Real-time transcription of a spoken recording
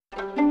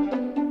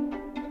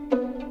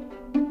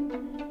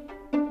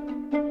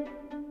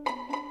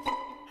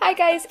Hi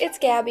guys, it's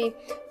Gabby.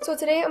 So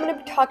today I'm going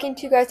to be talking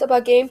to you guys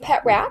about getting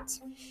pet rats.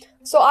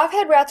 So I've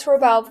had rats for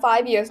about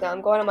 5 years now. I'm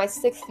going on my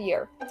 6th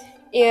year.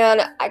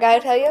 And I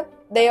gotta tell you,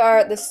 they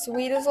are the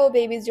sweetest little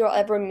babies you'll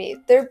ever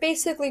meet. They're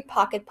basically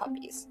pocket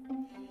puppies.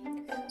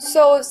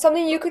 So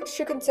something you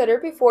should consider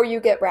before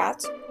you get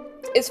rats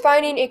is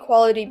finding a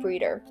quality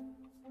breeder.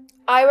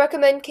 I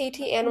recommend KT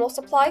Animal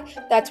Supply.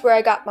 That's where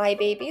I got my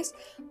babies.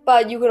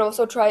 But you can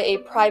also try a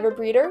private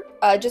breeder.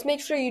 Just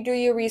make sure you do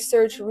your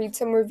research, read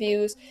some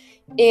reviews,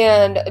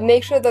 and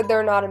make sure that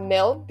they're not a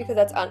mill because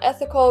that's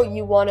unethical.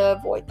 You want to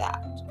avoid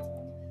that.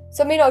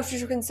 Something else you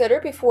should consider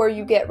before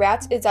you get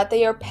rats is that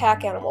they are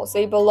pack animals.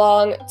 They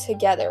belong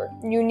together.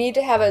 You need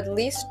to have at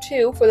least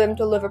 2 for them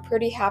to live a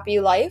pretty happy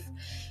life.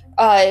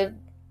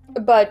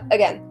 But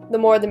again, the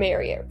more the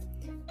merrier.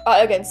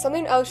 Again,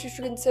 something else you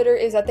should consider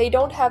is that they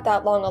don't have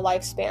that long a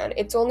lifespan.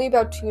 It's only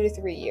about 2 to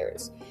 3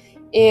 years.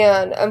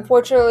 And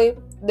unfortunately,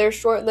 they're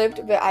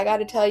short-lived, but I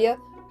gotta tell you,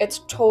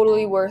 it's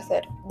totally worth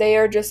it. They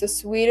are just the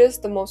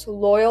sweetest, the most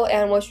loyal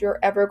animals you're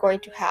ever going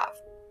to have.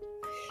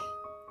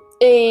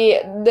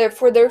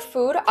 For their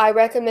food, I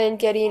recommend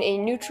getting a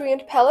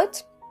nutrient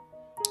pellet.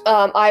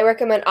 I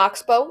recommend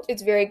Oxbow.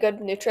 It's very good,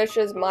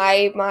 nutritious.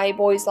 My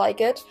boys like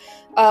it.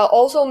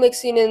 Also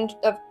mixing in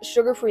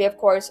sugar-free, of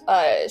course,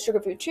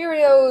 sugar-free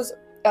Cheerios,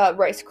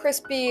 Rice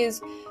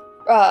Krispies,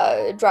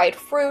 dried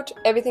fruit,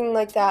 everything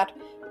like that.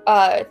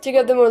 To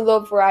give them a little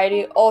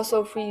variety.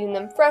 Also feeding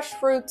them fresh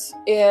fruits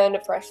and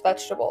fresh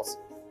vegetables,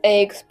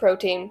 eggs,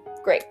 protein,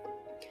 great.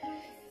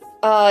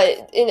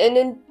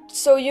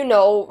 So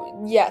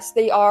yes,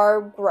 they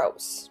are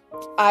gross.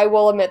 I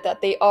will admit that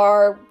they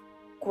are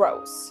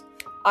gross.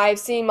 I've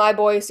seen my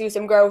boys do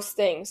some gross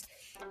things,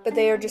 but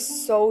they are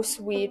just so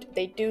sweet.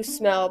 They do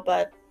smell,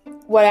 but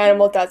what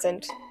animal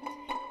doesn't?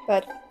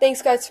 But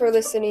thanks guys for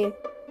listening,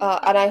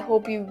 and I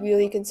hope you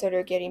really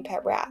consider getting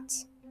pet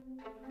rats.